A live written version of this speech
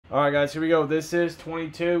All right, guys, here we go. This is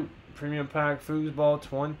 22 Premium Pack Foosball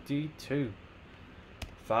 22.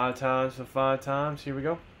 5 times for 5 times. Here we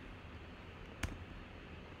go.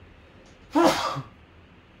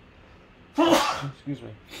 Excuse me.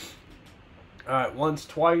 All right, once,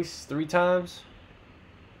 twice, 3 times.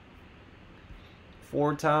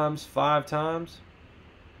 4 times, 5 times.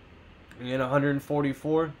 And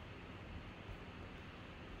 144.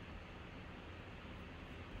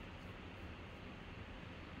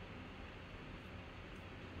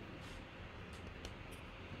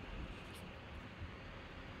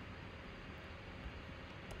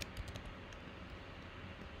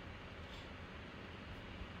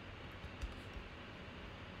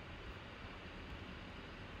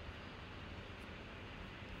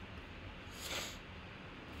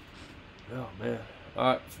 Oh, man.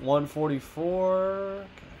 All right, 144. Okay,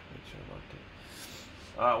 make sure I marked it.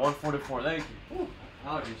 All right, 144. Thank you. Whew,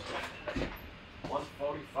 allergies.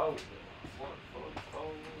 144. 144.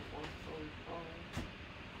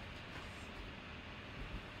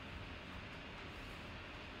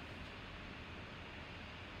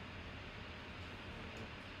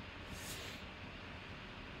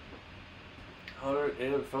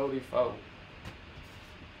 144. $144.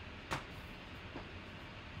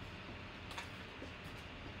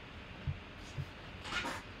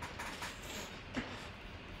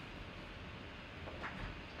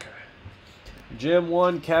 Jim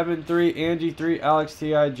 1, Kevin 3, Angie 3, Alex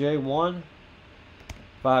TIJ 1.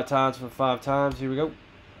 5 times for 5 times. Here we go.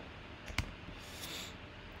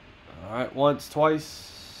 Alright, once,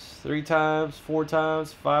 twice, 3 times, 4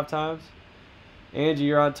 times, 5 times. Angie,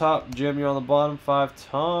 you're on top. Jim, you're on the bottom. 5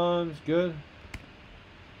 times. Good.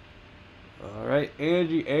 Alright,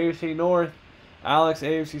 Angie, AFC North. Alex,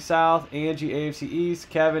 AFC South. Angie, AFC East.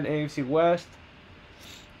 Kevin, AFC West.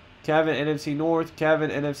 Kevin, NFC North.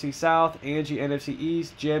 Kevin, NFC South. Angie, NFC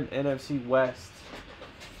East. Jim, NFC West.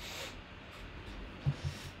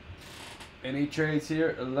 Any trades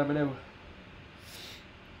here? Let me know.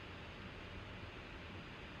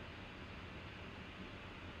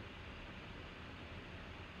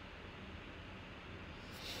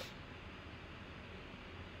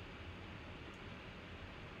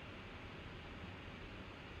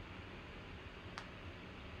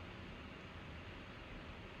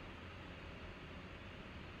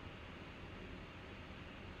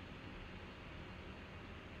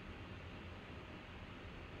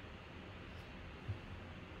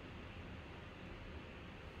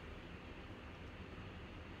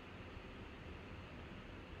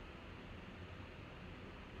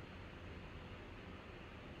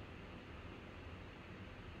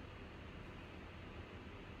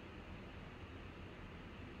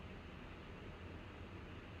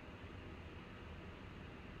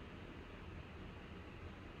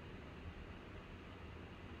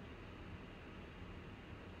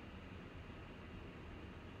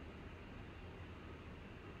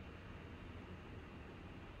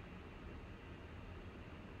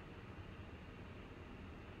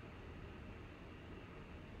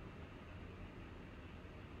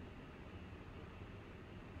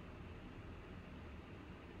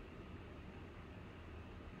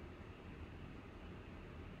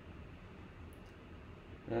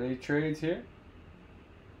 Any trades here?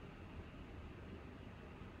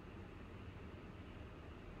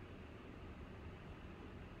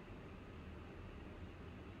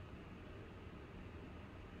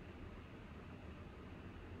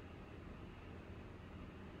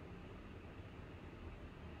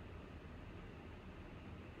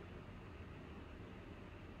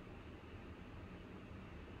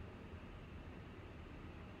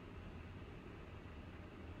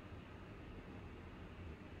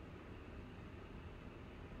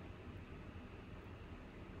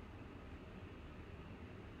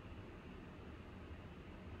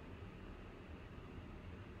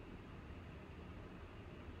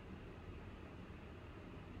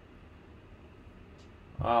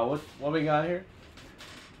 What we got here?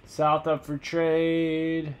 South up for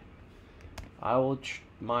trade. I will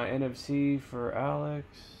my NFC for Alex.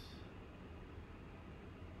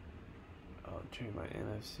 I'll trade my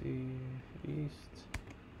NFC East.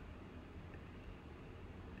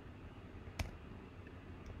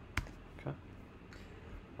 Okay.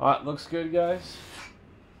 All right, looks good, guys.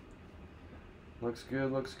 Looks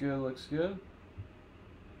good. Looks good. Looks good.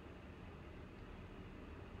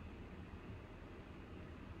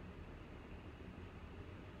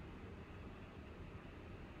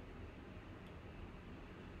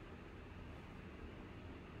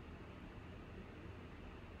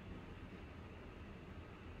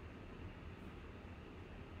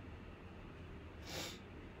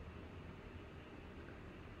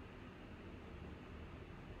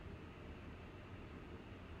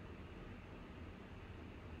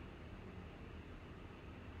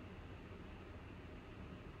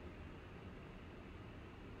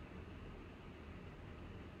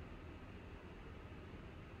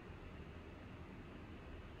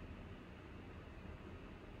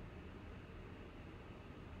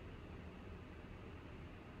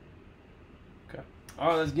 Okay. All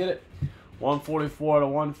right, let's get it. 144 to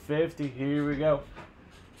 150. Here we go.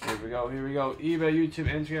 Here we go. Here we go. eBay, YouTube,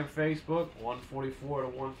 Instagram, Facebook. 144 to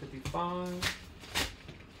 155.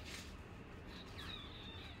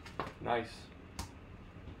 Nice.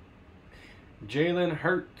 Jalen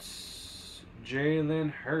Hurts.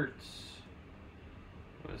 Jalen Hurts.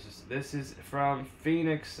 What is this? This is from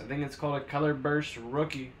Phoenix. I think it's called a Color Burst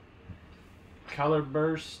rookie. Color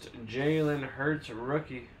Burst Jalen Hurts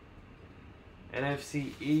rookie.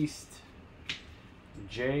 NFC East.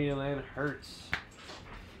 Jalen Hurts.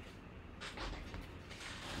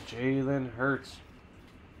 Jalen Hurts.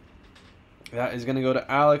 That is going to go to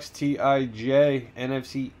Alex T.I.J.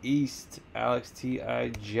 NFC East. Alex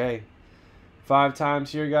T.I.J. 5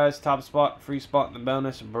 times here, guys. Top spot, free spot in the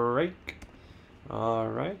bonus break. All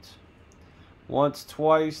right. Once,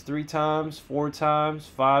 twice, 3 times, 4 times,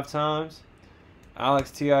 5 times.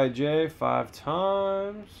 Alex T.I.J. 5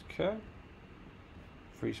 times. Okay.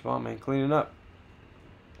 Free spot, man. Cleaning up.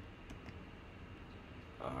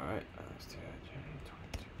 All right. Alex T.I.J.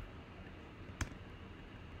 22.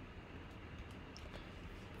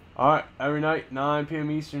 All right. Every night, 9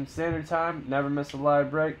 p.m. Eastern Standard Time. Never miss a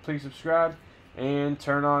live break. Please subscribe and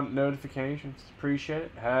turn on notifications. Appreciate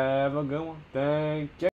it. Have a good one. Thank you.